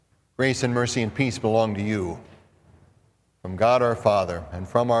Grace and mercy and peace belong to you from God our Father and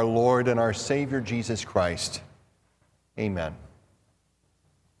from our Lord and our Savior Jesus Christ. Amen.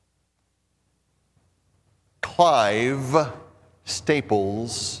 Clive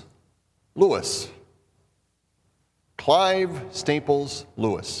Staples Lewis. Clive Staples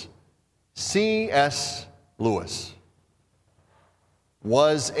Lewis, C.S. Lewis,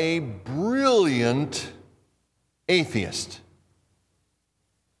 was a brilliant atheist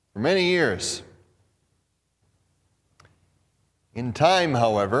for many years. In time,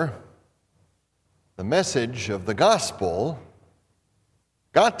 however, the message of the gospel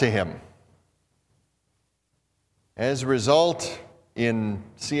got to him. As a result, in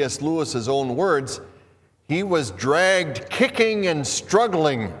C.S. Lewis's own words, he was dragged kicking and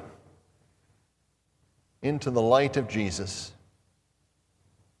struggling into the light of Jesus,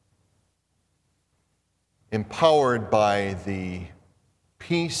 empowered by the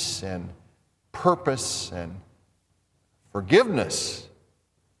peace and purpose and forgiveness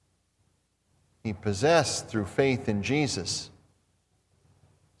he possessed through faith in Jesus.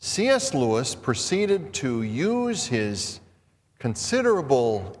 C.S. Lewis proceeded to use his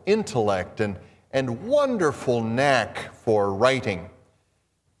considerable intellect and wonderful knack for writing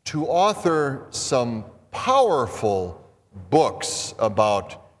to author some powerful books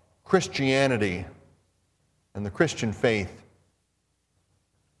about Christianity and the Christian faith.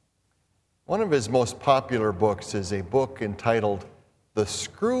 One of his most popular books is a book entitled The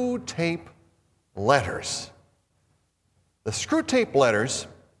Screwtape Letters. The Screwtape Letters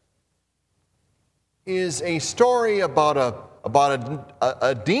is a story about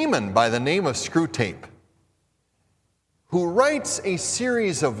a demon by the name of Screwtape, who writes a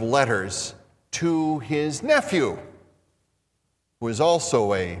series of letters to his nephew, who is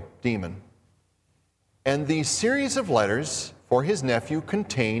also a demon. And these series of letters for his nephew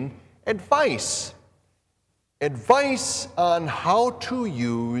contain advice on how to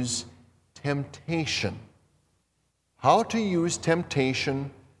use temptation. How to use temptation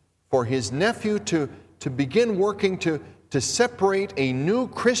for his nephew to begin working to separate a new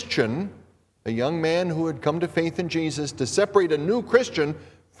Christian, a young man who had come to faith in Jesus, to separate a new Christian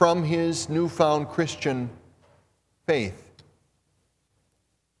from his newfound Christian faith.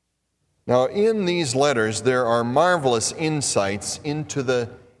 Now, in these letters, there are marvelous insights into the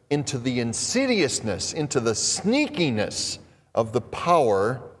insidiousness, into the sneakiness of the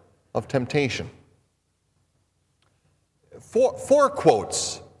power of temptation. Four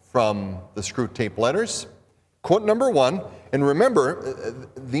quotes from the Screwtape Letters. Quote number 1, and remember,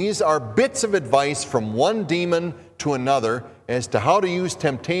 these are bits of advice from one demon to another as to how to use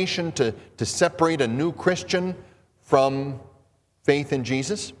temptation to separate a new Christian from faith in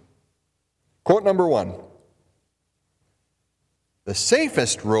Jesus. Quote number 1, the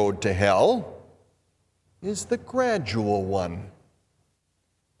safest road to hell is the gradual one.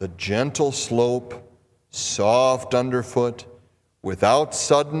 The gentle slope, soft underfoot, without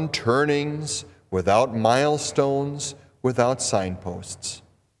sudden turnings, without milestones, without signposts.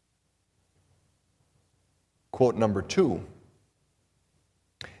 Quote number 2.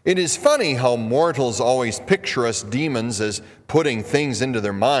 It is funny how mortals always picture us demons as putting things into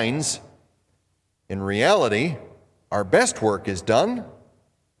their minds. In reality, our best work is done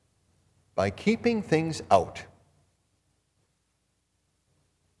by keeping things out.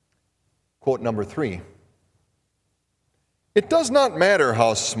 Quote number 3. It does not matter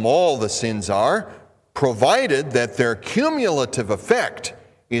how small the sins are, provided that their cumulative effect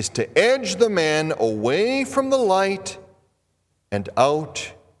is to edge the man away from the light and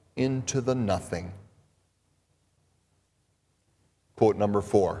out into the nothing. Quote number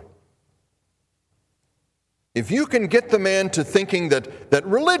 4. If you can get the man to thinking that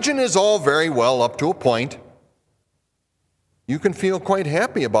religion is all very well up to a point, you can feel quite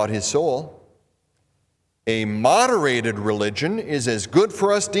happy about his soul. A moderated religion is as good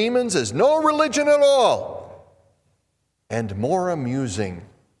for us demons as no religion at all, and more amusing.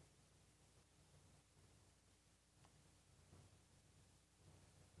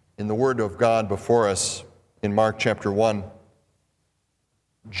 In the Word of God before us in Mark chapter 1,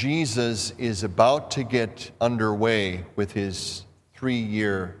 Jesus is about to get underway with his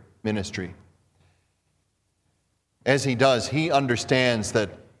 3-year ministry. As he does, he understands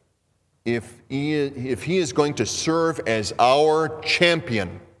that if he is going to serve as our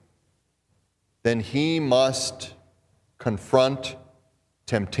champion, then he must confront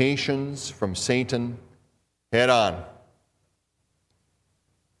temptations from Satan head on.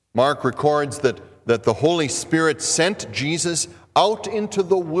 Mark records that the Holy Spirit sent Jesus out into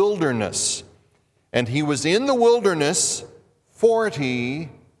the wilderness, and he was in the wilderness 40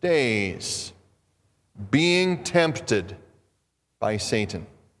 days being tempted by Satan.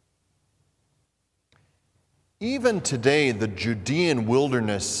 Even today, the Judean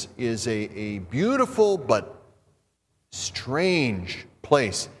wilderness is a beautiful but strange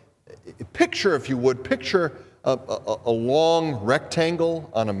place. Picture, if you would, picture a long rectangle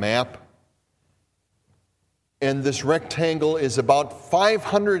on a map. And this rectangle is about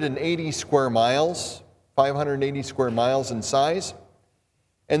 580 square miles in size.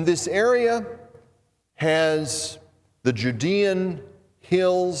 And this area has the Judean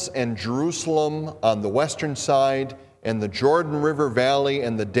hills and Jerusalem on the western side, and the Jordan River Valley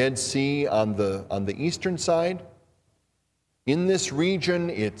and the Dead Sea on the eastern side. In this region,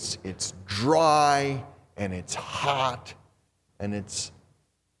 it's dry and it's hot and it's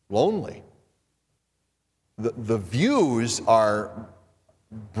lonely. The views are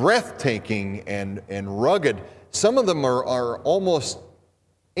breathtaking and rugged. Some of them are almost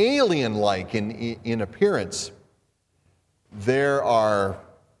alien-like in appearance. There are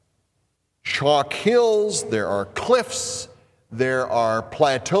chalk hills, there are cliffs, there are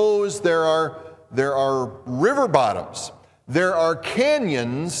plateaus, there are river bottoms, there are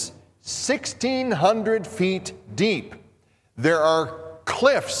canyons 1,600 feet deep. There are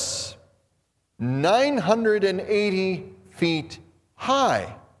cliffs 980 feet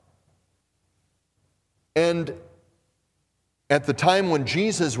high. And at the time when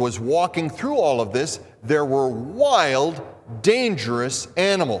Jesus was walking through all of this, there were wild, dangerous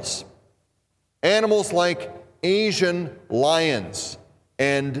animals. Animals like Asian lions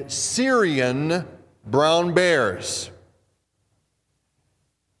and Syrian brown bears.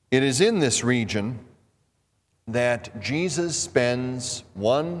 It is in this region that Jesus spends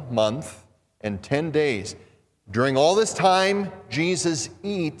 1 month and 10 days. During all this time, Jesus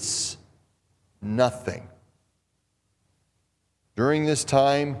eats nothing. During this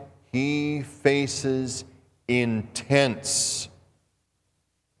time, he faces intense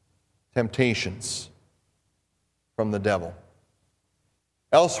temptations from the devil.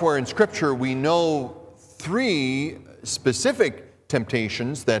 Elsewhere in Scripture, we know 3 specific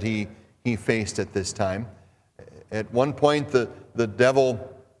temptations that he faced at this time. At one point, the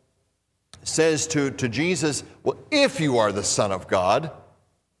devil says to Jesus, well, if you are the Son of God,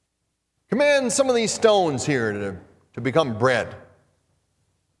 command some of these stones here to become bread.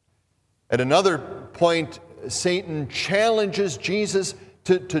 At another point, Satan challenges Jesus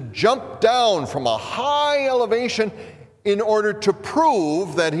to jump down from a high elevation in order to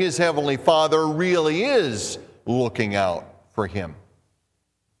prove that his heavenly Father really is looking out for him.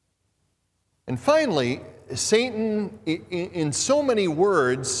 And finally, Satan, in so many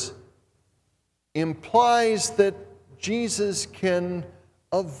words, implies that Jesus can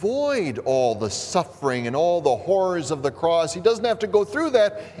avoid all the suffering and all the horrors of the cross. He doesn't have to go through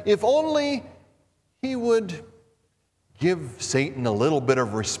that if only he would give Satan a little bit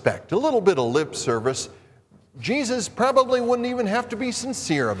of respect, a little bit of lip service. Jesus probably wouldn't even have to be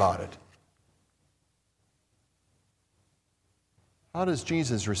sincere about it. How does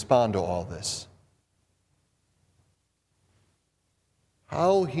Jesus respond to all this?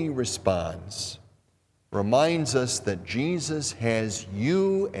 How he responds reminds us that Jesus has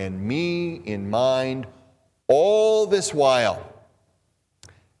you and me in mind all this while.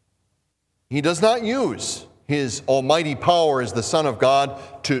 He does not use his almighty power as the Son of God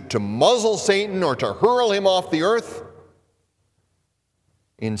to muzzle Satan or to hurl him off the earth.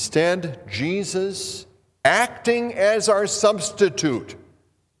 Instead, Jesus, acting as our substitute,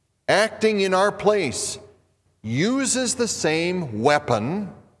 acting in our place, uses the same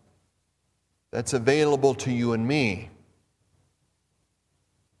weapon that's available to you and me.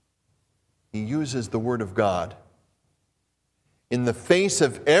 He uses the Word of God. In the face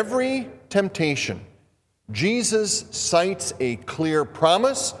of every temptation, Jesus cites a clear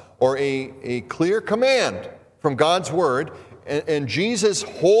promise or a clear command from God's Word, and Jesus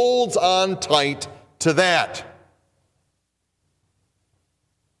holds on tight to that.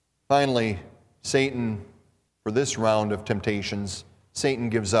 Finally, Satan, for this round of temptations, Satan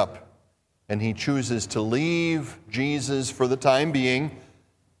gives up. And he chooses to leave Jesus for the time being,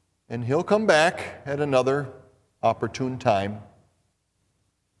 and he'll come back at another opportune time.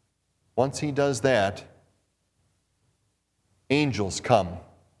 Once he does that, angels come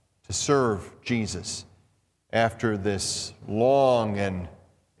to serve Jesus after this long and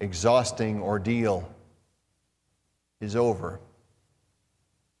exhausting ordeal is over.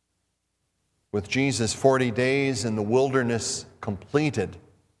 With Jesus' 40 days in the wilderness completed,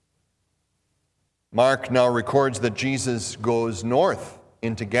 Mark now records that Jesus goes north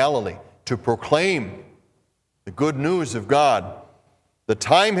into Galilee to proclaim the good news of God. The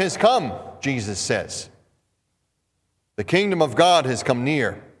time has come, Jesus says. The kingdom of God has come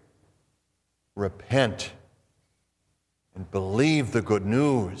near. Repent and believe the good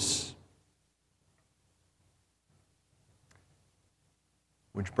news.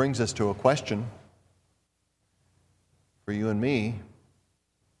 Which brings us to a question for you and me.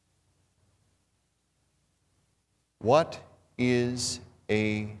 What is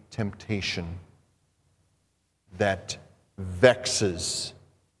a temptation that vexes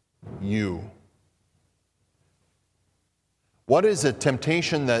you? What is a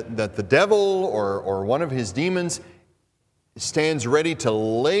temptation that the devil or one of his demons stands ready to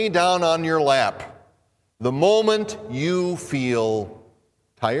lay down on your lap the moment you feel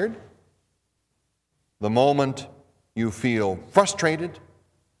tired, the moment you feel frustrated,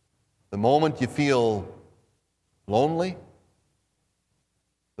 the moment you feel lonely,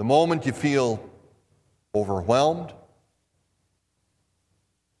 the moment you feel overwhelmed,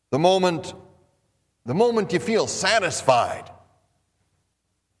 the moment you feel satisfied,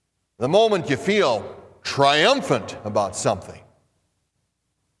 the moment you feel triumphant about something,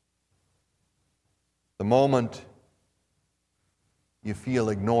 the moment you feel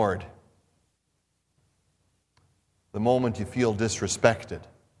ignored, the moment you feel disrespected,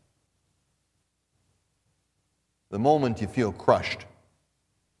 the moment you feel crushed.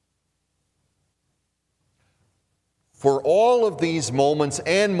 For all of these moments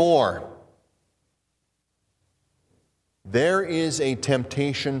and more, there is a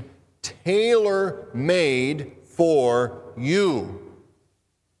temptation tailor-made for you.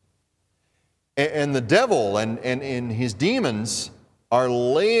 And the devil and his demons are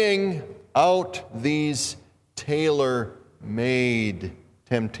laying out these tailor-made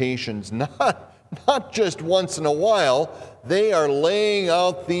temptations, not just once in a while. They are laying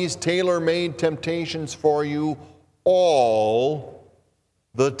out these tailor-made temptations for you all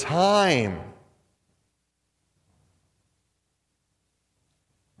the time.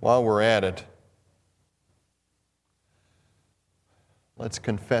 While we're at it, let's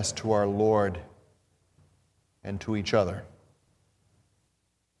confess to our Lord and to each other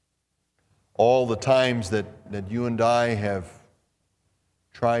all the times that you and I have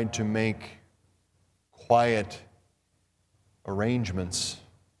tried to make quiet arrangements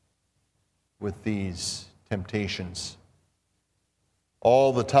with these temptations.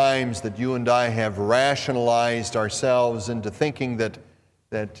 All the times that you and I have rationalized ourselves into thinking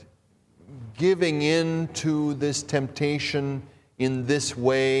that giving in to this temptation in this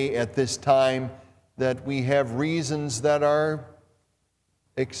way at this time, that we have reasons that are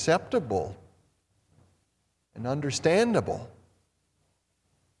acceptable and understandable.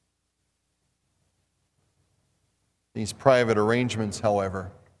 These private arrangements,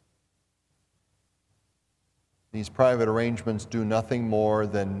 however, do nothing more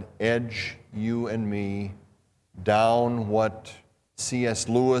than edge you and me down what C.S.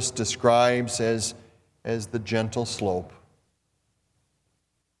 Lewis describes as the gentle slope,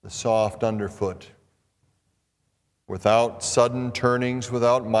 the soft underfoot, without sudden turnings,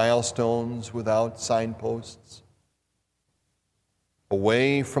 without milestones, without signposts,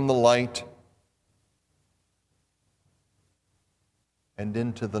 away from the light and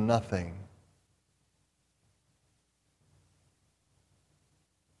into the nothing.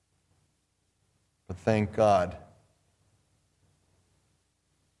 But thank God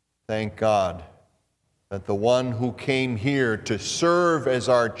that the one who came here to serve as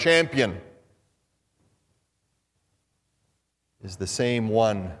our champion is the same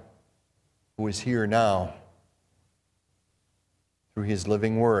one who is here now through his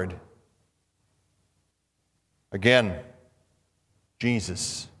living word. Again,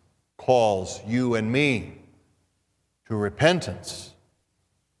 Jesus calls you and me to repentance.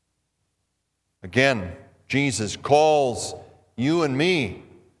 Again, Jesus calls you and me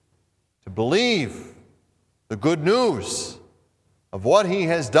to believe the good news of what he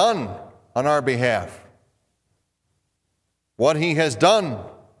has done on our behalf, what he has done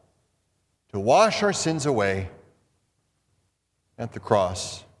to wash our sins away at the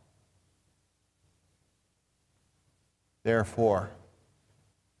cross. Therefore,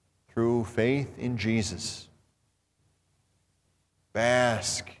 through faith in Jesus,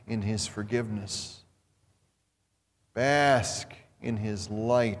 bask in his forgiveness, bask in his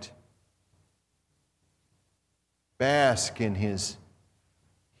light, bask in his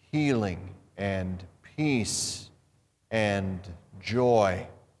healing and peace and joy.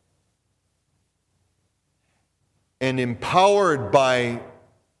 And empowered by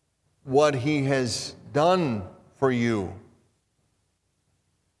what he has done for you,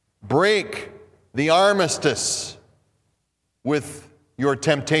 break the armistice with your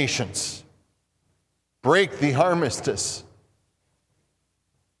temptations. Break the armistice.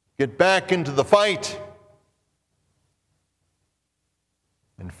 Get back into the fight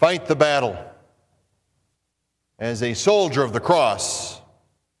and fight the battle as a soldier of the cross,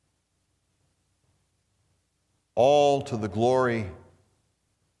 all to the glory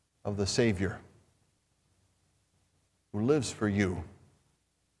of the Savior who lives for you.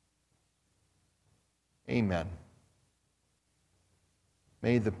 Amen.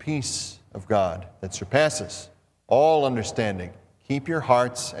 May the peace of God that surpasses all understanding keep your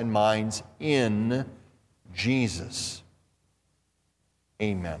hearts and minds in Jesus.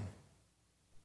 Amen.